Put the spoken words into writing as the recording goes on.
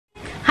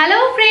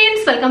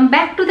Friends welcome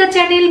back to the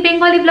channel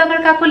Bengali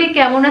blogger Kakali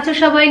केमन आछो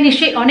सबाई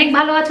निश्चयই অনেক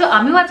ভালো আছো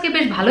আমিও আজকে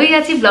বেশ ভালোই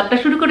আছি ব্লগটা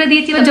শুরু করে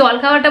দিয়েছি জল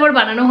খাওয়াটা আবার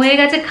বানানো হয়ে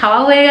গেছে খাওয়া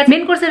হয়ে গেছে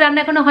মেন কোর্সে রান্না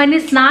এখনো হয়নি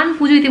স্নান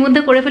পুজো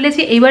ইতিমধ্যে করে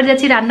ফেলেছি এইবার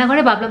যাচ্ছি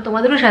রান্নাঘরে ভাবলাম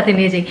তোমাদেরও সাথে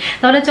নিয়ে যাই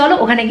তাহলে চলো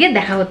ওখানে গিয়ে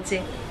দেখা হচ্ছে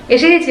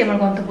এসে গেছি আমার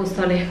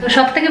গন্তব্যস্থলে তো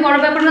সবথেকে বড়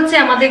ব্যাপার হচ্ছে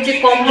আমাদের যে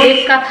কম্বল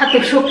কাঁথা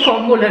তোষক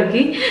কম্বল আর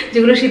কি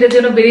যেগুলো শীতের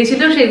জন্য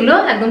বেরিয়েছিল সেগুলো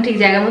একদম ঠিক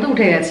জায়গার মতো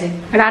উঠে গেছে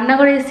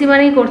রান্নাঘরে এসছি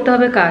মানেই করতে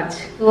হবে কাজ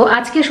তো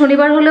আজকে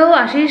শনিবার হলেও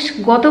আশিস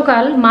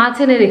গতকাল মাছ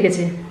এনে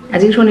রেখেছে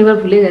আজকে শনিবার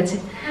ভুলে গেছে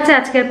আচ্ছা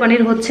আজকে আর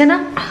পনির হচ্ছে না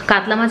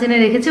কাতলা মাছ এনে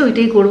রেখেছে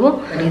ওইটাই করবো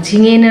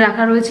ঝিঙে এনে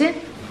রাখা রয়েছে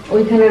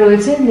ওইখানে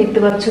রয়েছে দেখতে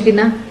পাচ্ছ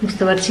কিনা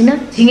বুঝতে পারছি না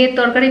ঝিঙের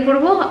তরকারি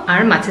করব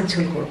আর মাছের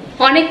ঝোল করব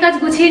অনেক কাজ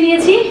গুছিয়ে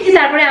নিয়েছি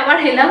তারপরে আবার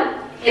এলাম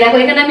দেখো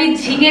এখানে আমি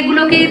ঝিঙে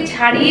গুলোকে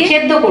ছাড়িয়ে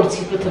সেদ্ধ করছি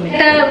প্রথমে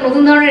একটা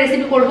নতুন ধরনের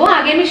রেসিপি করব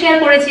আগে আমি শেয়ার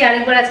করেছি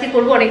আরেকবার আজকে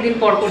করব অনেকদিন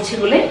পর করছি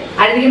বলে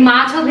আর এদিকে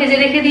মাছও ভেজে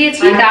রেখে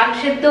দিয়েছি ডাল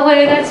সেদ্ধ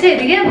হয়ে গেছে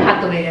এদিকে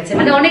ভাত হয়ে গেছে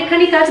মানে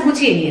অনেকখানি কাজ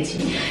গুছিয়ে নিয়েছি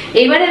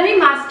এইবারে আমি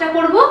মাছটা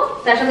করব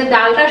তার সাথে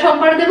ডালটা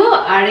সম্বার দেব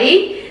আর এই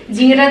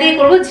ঝিঙেটা দিয়ে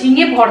করব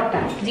ঝিঙে ভর্তা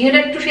ঝিঙেটা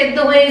একটু সেদ্ধ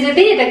হয়ে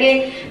যেতেই এটাকে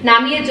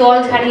নামিয়ে জল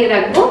ঝাড়িয়ে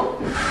রাখবো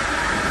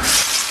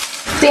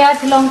পেঁয়াজ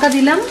লঙ্কা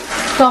দিলাম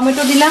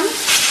টমেটো দিলাম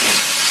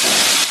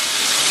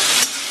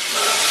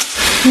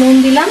নুন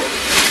দিলাম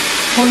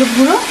হলুদ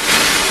গুঁড়ো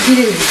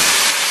জিরে দিলাম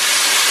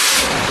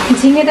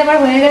ঝিঙেটা আবার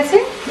হয়ে গেছে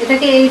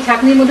এটাকে এই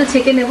ছাঁকনির মধ্যে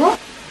ছেঁকে নেব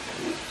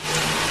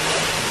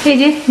এই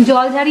যে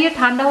জল ঝাড়িয়ে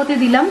ঠান্ডা হতে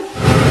দিলাম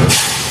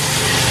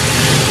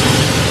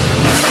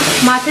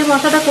মাছের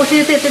মশলাটা কষে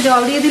যেতে এতে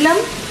জল দিয়ে দিলাম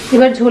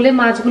এবার ঝোলে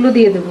মাছগুলো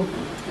দিয়ে দেব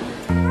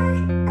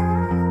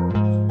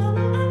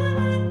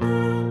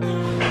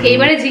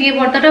এইবারে ঝিঙে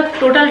ভর্তাটা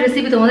টোটাল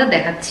রেসিপি তোমাদের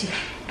দেখাচ্ছি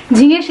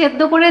ঝিঙে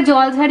সেদ্ধ করে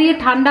জল ঝাড়িয়ে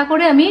ঠান্ডা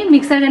করে আমি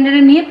মিক্সার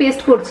গ্রাইন্ডারে নিয়ে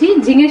পেস্ট করছি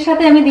ঝিঙের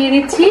সাথে আমি দিয়ে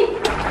দিচ্ছি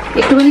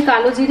একটুখানি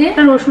কালো জিরে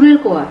আর রসুনের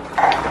কোয়া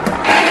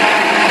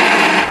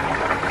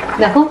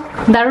দেখো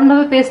দারুণ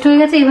ভাবে পেস্ট হয়ে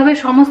গেছে এইভাবে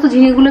সমস্ত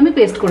ঝিঙেগুলো আমি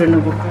পেস্ট করে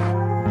নেব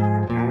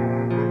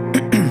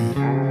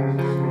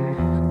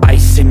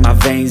In my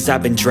veins,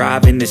 I've been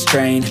driving this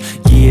train.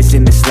 Years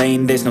in this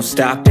lane, there's no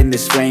stopping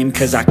this flame.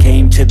 Cause I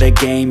came to the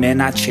game and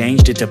I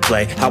changed it to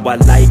play how I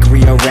like,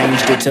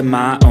 rearranged it to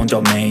my own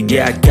domain.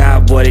 Yeah, I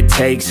got what it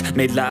takes,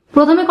 made life.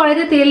 প্রথমে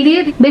কড়াইতে তেল দিয়ে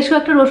বেশ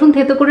কয়েকটা রসুন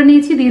থেতো করে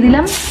নিয়েছি দিয়ে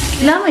দিলাম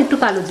একটু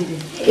কালো জিরে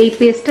এই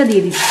পেস্টটা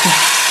দিয়ে দিচ্ছি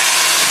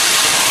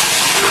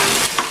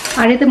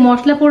আর এতে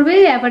মশলা পড়বে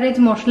এভারেজ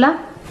মশলা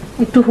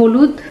একটু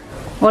হলুদ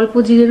অল্প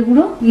জিরের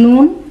গুঁড়ো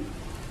নুন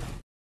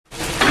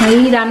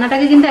এই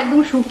রান্নাটাকে কিন্তু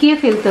একদম শুকিয়ে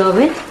ফেলতে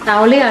হবে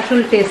তাহলে আসল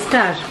টেস্টটা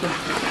আসবে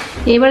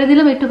এবারে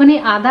দিলাম একটুখানি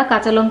আদা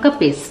কাঁচা লঙ্কা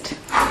পেস্ট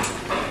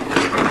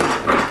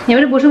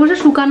এবারে বসে বসে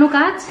শুকানো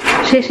কাজ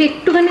শেষে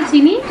একটুখানি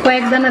চিনি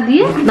কয়েক দানা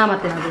দিয়ে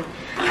নামাতে হবে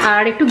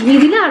আর একটু ঘি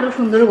দিলে আরো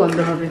সুন্দর গন্ধ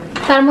হবে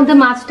তার মধ্যে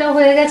মাছটাও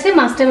হয়ে গেছে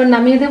মাছটা এবার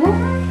নামিয়ে দেবো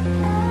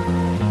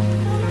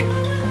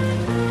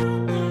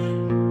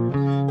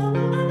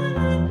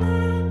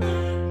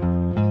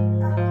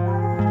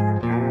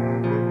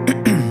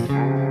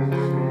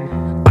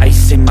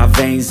In my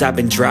veins, I've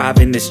been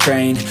driving this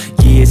train.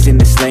 Years in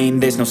this lane,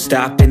 there's no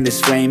stopping this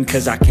flame.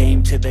 Cause I came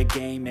to the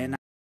game and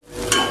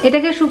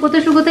এটাকে শুকোতে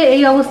শুকোতে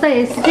এই অবস্থায়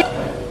এসেছে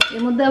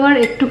এর মধ্যে আবার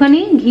একটুখানি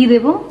ঘি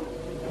দেব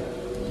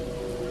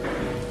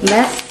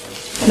ব্যাস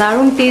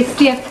দারুণ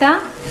টেস্টি একটা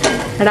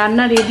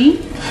রান্না রেডি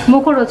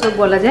মুখরোচক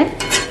বলা যায়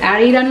আর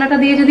এই রান্নাটা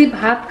দিয়ে যদি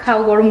ভাত খাও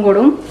গরম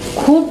গরম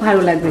খুব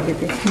ভালো লাগবে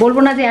খেতে বলবো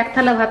না যে এক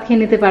থালা ভাত খেয়ে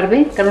নিতে পারবে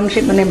কারণ সে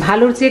মানে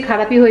ভালোর চেয়ে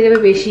খারাপই হয়ে যাবে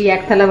বেশি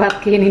এক থালা ভাত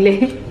খেয়ে নিলে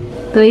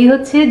তো এই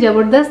হচ্ছে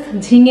জবরদস্ত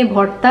ঝিঙে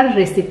ভর্তার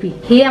রেসিপি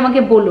খেয়ে আমাকে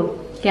বলো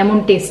কেমন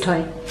টেস্ট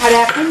হয় আর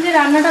এখন যে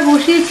রান্নাটা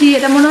বসিয়েছি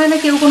এটা মনে হয় না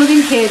কেউ কোনোদিন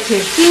খেয়েছে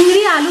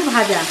চিংড়ি আলু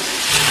ভাজা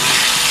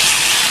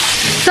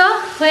তো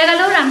হয়ে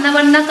গেল রান্না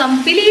বান্না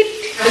কমপ্লিট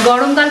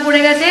গরমকাল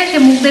পড়ে গেছে সে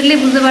মুখ দেখলে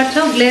বুঝতে পারছো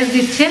গ্লেজ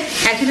দিচ্ছে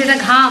অ্যাকচুয়ালি এটা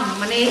ঘাম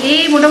মানে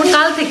এই মোটামুটি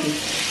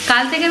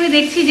কাল থেকে আমি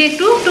দেখছি যে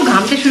একটু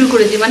ঘামতে শুরু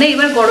করেছি মানে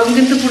এবার গরম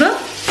কিন্তু পুরো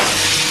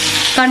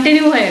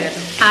কন্টিনিউ হয়ে গেল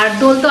আর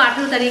দোল তো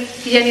 18 তারিখ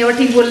কি জানি আবার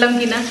ঠিক বললাম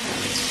কিনা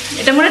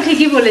এটা মনে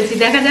ঠিকই বলেছি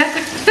দেখা যাক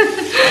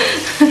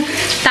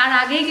তার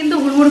আগেই কিন্তু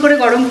হুড়মুড় করে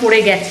গরম পড়ে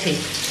গেছে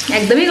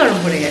একদমই গরম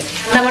পড়ে গেছে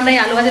রান্নাবান্নায়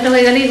আলু ভাজাটা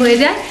হয়ে গেলেই হয়ে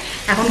যায়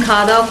এখন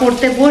খাওয়া দাওয়া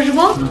করতে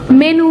বসবো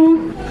মেনু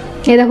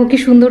এ দেখো কি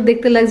সুন্দর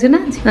দেখতে লাগছে না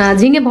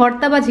ঝিঙে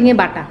ভর্তা বা ঝিঙে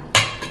বাটা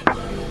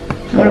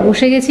আমরা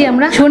বসে গেছি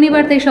আমরা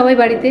শনিবার তাই সবাই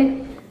বাড়িতে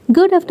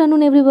good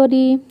afternoon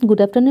everybody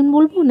good afternoon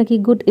বলবো নাকি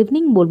গুড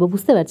ইভিনিং বলবো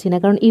বুঝতে পারছি না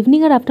কারণ ইভিনিং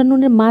আর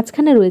আফটারনুনের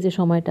মাঝখানে রয়েছে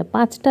সময়টা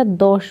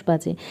 5:10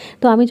 বাজে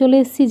তো আমি চলে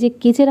এসেছি যে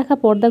কেচে রাখা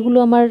পর্দাগুলো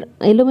আমার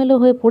এলোমেলো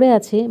হয়ে পড়ে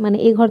আছে মানে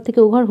এ ঘর থেকে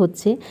ও ঘর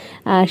হচ্ছে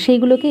আর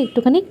সেইগুলোকে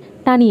একটুখানি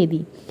টানিয়ে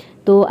দিই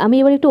তো আমি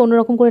এবার একটু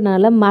অন্যরকম করে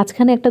নাড়ালাম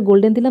মাঝখানে একটা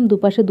গোল্ডেন দিলাম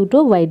দুপাশে দুটো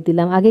হোয়াইট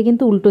দিলাম আগে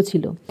কিন্তু উল্টো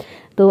ছিল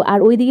তো আর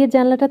ওই দিকের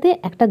জানলাটাতে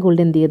একটা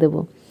গোল্ডেন দিয়ে দেবো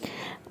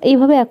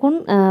এইভাবে এখন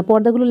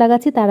পর্দাগুলো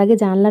লাগাচ্ছি। তার আগে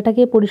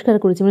জানলাটাকে পরিষ্কার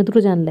করেছি, মানে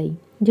দুটো জানলাই,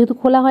 যেহেতু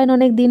খোলা হয় না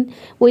অনেক দিন,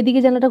 ওইদিকে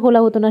জানলাটা খোলা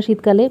হতো না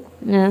শীতকালে,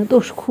 তো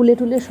খুলে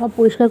টুলে সব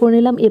পরিষ্কার করে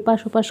নিলাম, এপাশ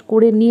ওপাশ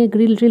করে নিয়ে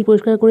গ্রিল ট্রিল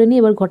পরিষ্কার করে নিয়ে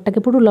এবার ঘরটাকে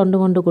পুরো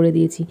লন্ডভন্ড করে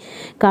দিয়েছি।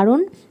 কারণ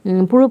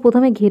পুরো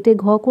প্রথমে ঘেটে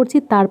ঘ করছি,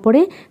 তারপরে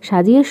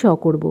সাজিয়ে শ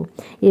করব।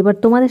 এবার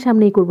তোমাদের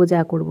সামনেই করব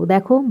যা করব,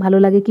 দেখো ভালো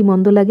লাগে কি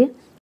মন্দ লাগে।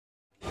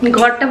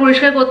 ঘরটা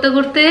পরিষ্কার করতে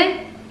করতে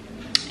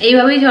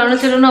এইভাবেই ঝরানো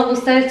ছেড়ানো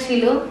অবস্থায়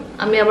ছিল।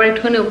 আমি আবার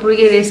একটুখানি উপরে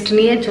গিয়ে রেস্ট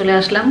নিয়ে চলে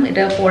আসলাম,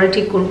 এটা পরে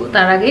ঠিক করব।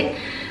 তার আগে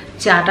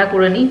চাটা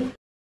করে নিই,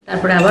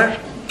 তারপরে আবার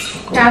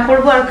চা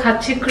করবো। আর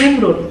খাচ্ছি ক্রিম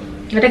রোল।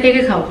 এটা কে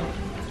কে খাও?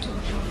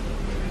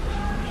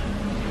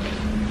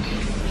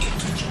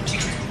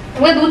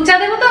 তোমাকে দুধ চা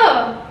দেবো তো?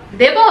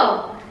 দেবো?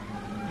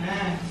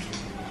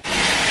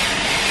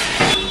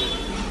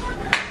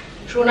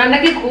 সোনার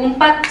নাকি ঘুম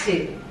পাচ্ছে,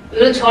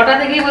 6টা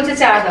থেকেই বলছে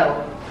চা দাও।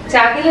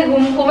 চা খেলে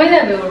ঘুম কমে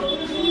যাবে ওর।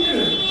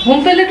 ঘুম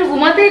পেলে একটু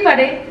ঘুমাতেই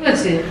পারে, ঠিক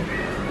আছে,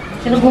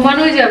 কিন্তু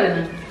ঘুমানোই যাবে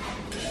না।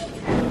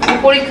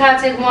 পরীক্ষা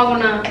আছে, ঘুমাবো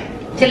না।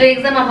 ছেলের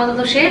এক্সাম আপাতত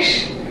শেষ,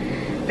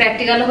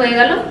 প্র্যাকটিক্যালও হয়ে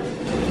গেল,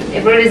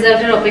 এরপরে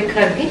রেজাল্টের অপেক্ষা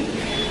আর কি।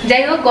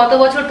 যাই হোক, গত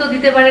বছর তো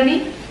দিতে পারেনি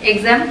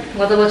এক্সাম,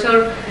 গত বছর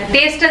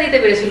টেস্টটা দিতে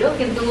পেরেছিল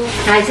কিন্তু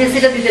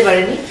আইসিএসসিটা দিতে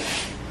পারেনি।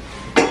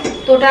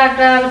 তো ওটা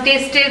একটা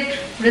টেস্টের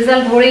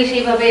রেজাল্ট ধরেই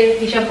সেইভাবে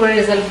হিসাব করে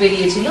রেজাল্ট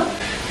বেরিয়েছিল।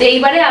 তো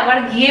এইবারে আবার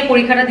গিয়ে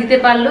পরীক্ষাটা দিতে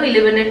পারলো,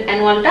 11-এর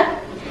অ্যানুয়ালটা।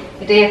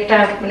 এটাই একটা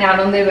মানে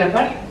আনন্দের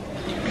ব্যাপার।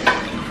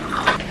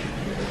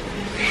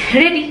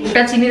 রেডি।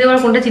 কোনটা চিনি দেওয়ার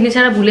কোনটা চিনি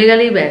ছাড়া ভুলে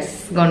গেলেই ব্যাস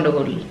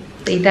গন্ডগোল।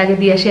 তো এইটা আগে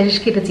দিয়ে আসি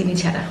কি এটা চিনি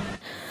ছাড়া।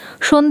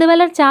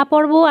 সন্ধেবেলার চা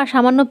পর্ব আর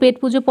সামান্য পেট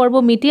পুজো পর্ব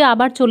মিটিয়ে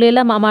আবার চলে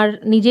এলাম আমার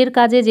নিজের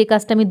কাজে, যে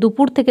কাজটা আমি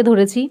দুপুর থেকে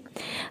ধরেছি।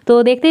 তো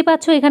দেখতেই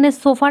পাচ্ছ এখানে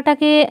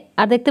সোফাটাকে,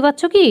 আর দেখতে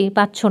পাচ্ছ কি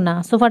পাচ্ছ না,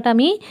 সোফাটা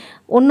আমি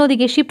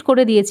অন্যদিকে শিফট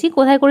করে দিয়েছি।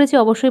 কোথায় করেছি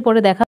অবশ্যই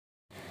পরে দেখা।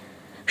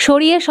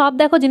 সরিয়ে সব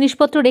দেখো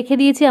জিনিসপত্র রেখে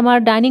দিয়েছি আমার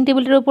ডাইনিং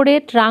টেবিলের ওপরে।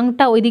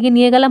 ট্রাঙ্কটা ওইদিকে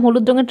নিয়ে গেলাম,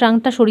 হলুদ রঙের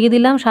ট্রাঙ্কটা সরিয়ে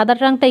দিলাম, সাদা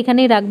ট্রাঙ্কটা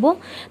এখানেই রাখবো,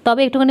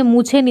 তবে একটুখানি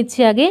মুছে নিচ্ছি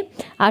আগে।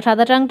 আর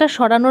সাদা ট্রাঙ্কটা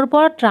সরানোর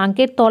পর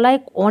ট্রাঙ্কের তলায়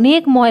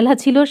অনেক ময়লা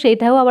ছিল,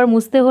 সেটাও আবার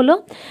মুছতে হলো।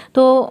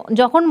 তো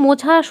যখন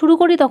মোছা শুরু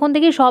করি তখন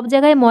দেখি সব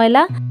জায়গায়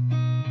ময়লা।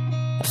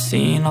 I've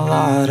seen a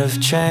lot of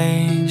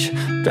change,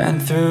 been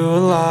through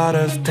a lot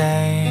of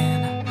pain.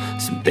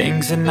 Some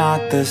things are not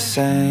the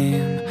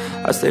same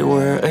as they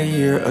were a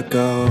year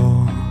ago,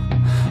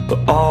 but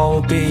all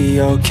will be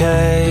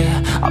okay.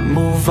 I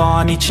move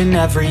on each and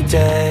every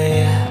day.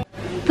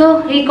 তো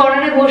এই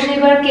কর্নারে বসে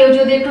এবার কেউ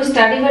যদি একটু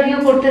study বাড়িও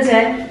করতে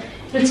চায়,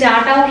 একটু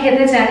চাটাও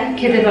খেতে চায়,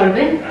 খেতে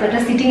পারবে। তো একটা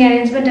সিটিং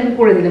অ্যারেঞ্জমেন্ট আমি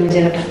করে দিলাম এই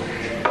জায়গাটা।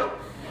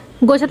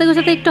 গোছাতে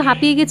গোছাতে একটু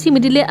হাঁপিয়ে গেছি,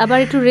 মিডিলে আবার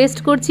একটু রেস্ট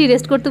করছি।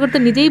 রেস্ট করতে করতে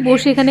নিজেই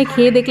বসে এখানে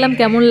খেয়ে দেখলাম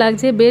কেমন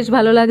লাগছে, বেশ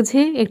ভালো লাগছে।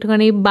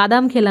 একটুখানি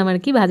বাদাম খেলাম আর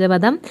কি, ভাজা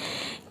বাদাম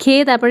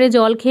খেয়ে তারপরে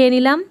জল খেয়ে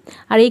নিলাম।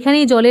 আর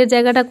এইখানেই জলের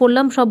জায়গাটা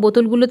করলাম, সব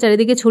বোতলগুলো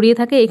চারিদিকে ছড়িয়ে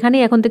থাকে,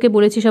 এখানেই এখন থেকে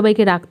বলেছি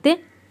সবাইকে রাখতে।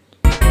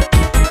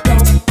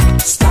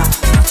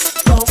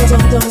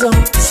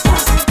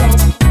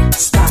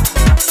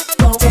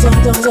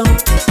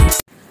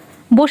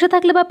 বসে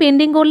থাকলে বা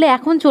পেন্ডিং করলে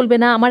এখন চলবে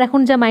না। আমার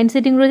এখন যা মাইন্ড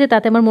সেটিং রয়েছে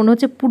তাতে আমার মনে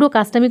হচ্ছে পুরো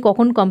কাজটা আমি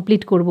কখন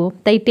কমপ্লিট করব।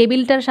 তাই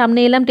টেবিলটার সামনে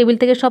এলাম, টেবিল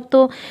থেকে সব তো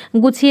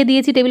গুছিয়ে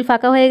দিয়েছি, টেবিল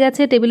ফাঁকা হয়ে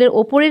গেছে। টেবিলের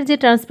ওপরের যে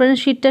ট্রান্সপারেন্ট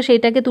শিটটা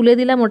সেইটাকে তুলে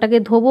দিলাম, ওটাকে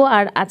ধোবো।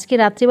 আর আজকে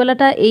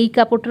রাত্রিবেলাটা এই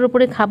কাপড়টার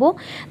উপরে খাবো,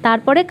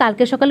 তারপরে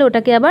কালকে সকালে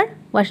ওটাকে আবার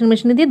ওয়াশিং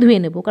মেশিনে দিয়ে ধুয়ে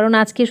নেবো। কারণ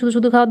আজকে শুধু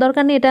শুধু খাওয়ার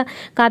দরকার নেই, এটা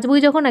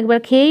কাচবই যখন একবার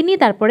খেয়েই নিই,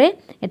 তারপরে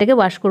এটাকে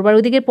ওয়াশ করবো। আর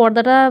ওইদিকে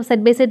পর্দাটা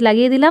সাইড বাই সাইড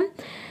লাগিয়ে দিলাম।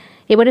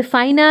 এবারে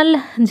ফাইনাল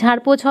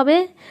ঝাড়পোছ হবে।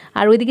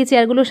 আর ওইদিকে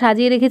চেয়ারগুলো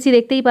সাজিয়ে রেখেছি,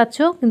 দেখতেই পাচ্ছ,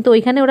 কিন্তু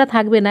ওইখানে ওরা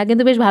থাকবে না,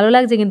 কিন্তু বেশ ভালো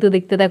লাগছে কিন্তু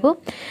দেখতে। দেখো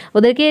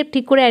ওদেরকে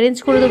ঠিক করে অ্যারেঞ্জ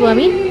করে দেবো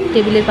আমি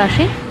টেবিলের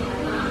পাশে।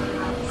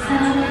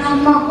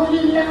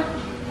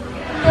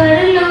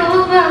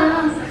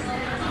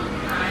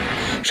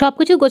 সব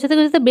কিছু গোছাতে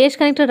গোছাতে বেশ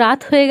খানিকটা রাত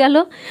হয়ে গেল,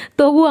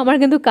 তবু আমার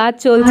কিন্তু কাজ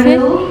চলছে।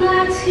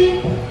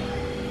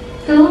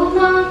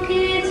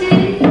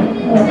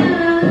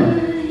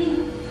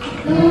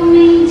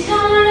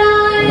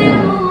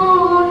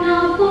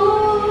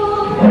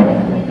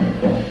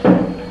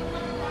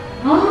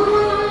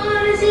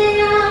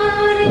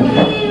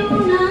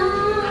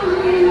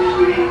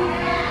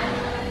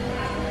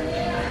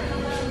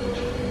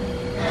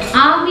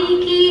 আমি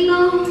কি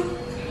গো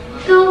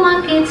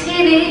তোমাকে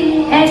ছেড়ে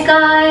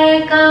একা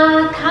একা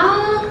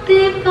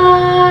থাকতে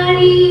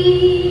পারি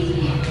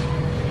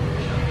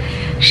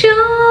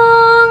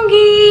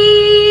সঙ্গী।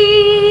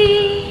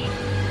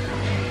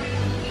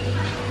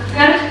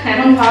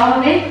 এখন খাওয়া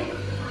হবে,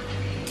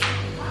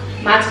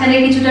 মাঝখানে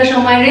কিছুটা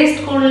সময় রেস্ট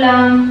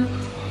করলাম,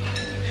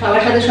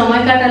 সবার সাথে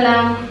সময়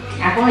কাটালাম।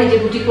 এখন এই যে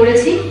রুটি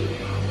করেছি,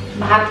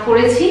 ভাত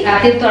করেছি,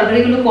 রাতের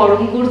তরকারিগুলো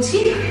গরম করছি,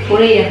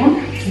 করেই এখন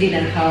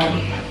ডিনার খাওয়া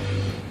হবে।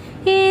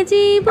 এ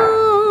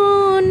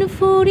জীবন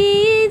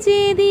ফুরিয়ে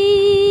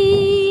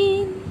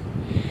যেদিন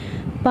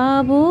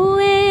পাবো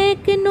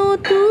এক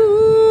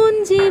নতুন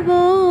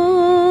জীবন,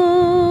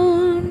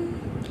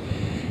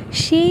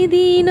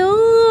 সেদিনও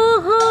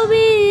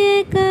হবে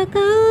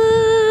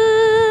একাকার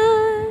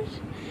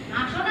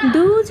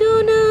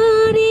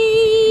দুজনারই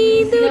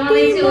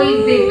দুটি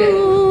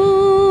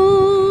মন।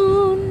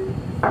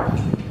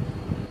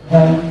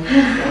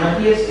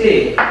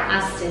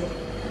 আসছে।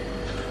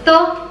 তো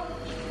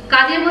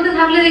কাজের মধ্যে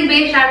থাকলে দেখবে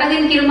সারাটা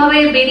দিন কিরকম ভাবে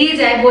বেরিয়ে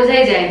যায়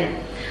বোঝাই যায় না।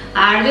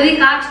 আর যদি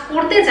কাজ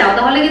করতে চাও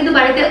তাহলে কিন্তু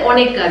বাড়িতে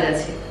অনেক কাজ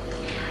আছে।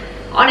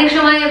 অনেক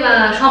সময়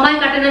সময়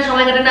কাটে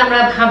না আমরা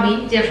ভাবি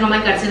যে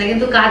সময় কাটছে না,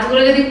 কিন্তু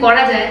কাজগুলো যদি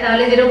করা যায়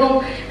তাহলে যেরকম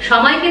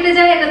সময় কেটে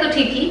যায় এটা তো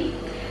ঠিকই,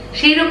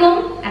 সেই রকম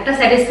একটা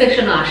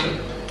স্যাটিসফ্যাকশনও আসে।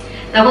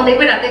 তখন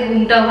দেখবে রাতে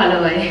ঘুমটাও ভালো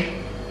হয়।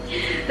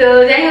 তো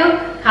যাই হোক,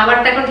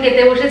 খাবারটা এখন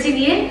খেতে বসেছি,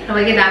 নিয়ে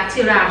সবাইকে ডাকছি,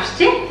 ওরা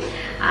আসছে।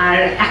 আর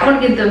এখন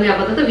কিন্তু আমি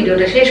আপাতত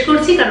ভিডিওটা শেষ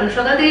করছি, কারণ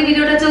সকাল থেকে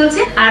ভিডিওটা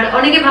চলছে। আর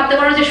অনেকে ভাবতে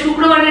পারো যে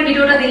শুক্রবারের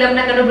ভিডিওটা দিলাম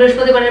না কেন,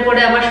 বৃহস্পতিবারের পরে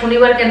আবার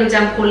শনিবার কেন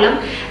জাম্প করলাম।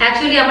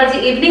 অ্যাকচুয়ালি আমার যে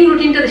ইভিনিং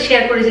রুটিনটা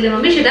শেয়ার করেছিলাম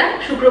আমি, সেটা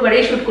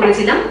শুক্রবারেই শুট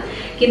করেছিলাম,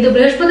 কিন্তু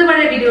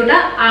বৃহস্পতিবারের ভিডিওটা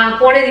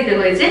পরে দিতে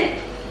হয়েছে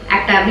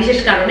একটা বিশেষ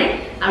কারণে।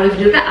 আর ওই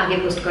ভিডিওটা আগে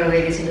পোস্ট করা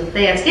হয়ে গেছিল,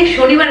 তাই আজকে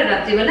শনিবারের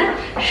রাত্রিবেলা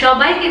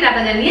সবাইকে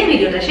টাটা জানিয়ে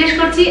ভিডিওটা শেষ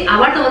করছি।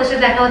 আবার তোমাদের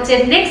সাথে দেখা হচ্ছে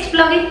নেক্সট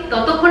ব্লগে।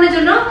 ততক্ষণের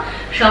জন্য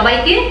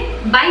সবাইকে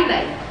বাই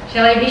বাই।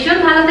 সবাই ভীষণ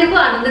ভালো থেকো,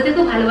 আনন্দে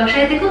থেকো,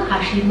 ভালোবাসায় থেকো,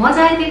 হাসি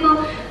মজায় থেকো,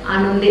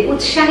 আনন্দে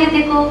উৎসাহে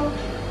থেকো।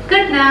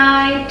 Good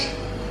night,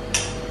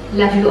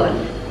 love you all.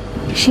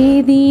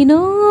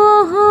 সেদিনও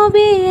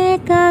হবে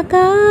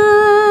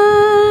একাকার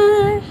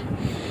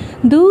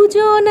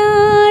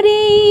দুজনার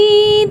এই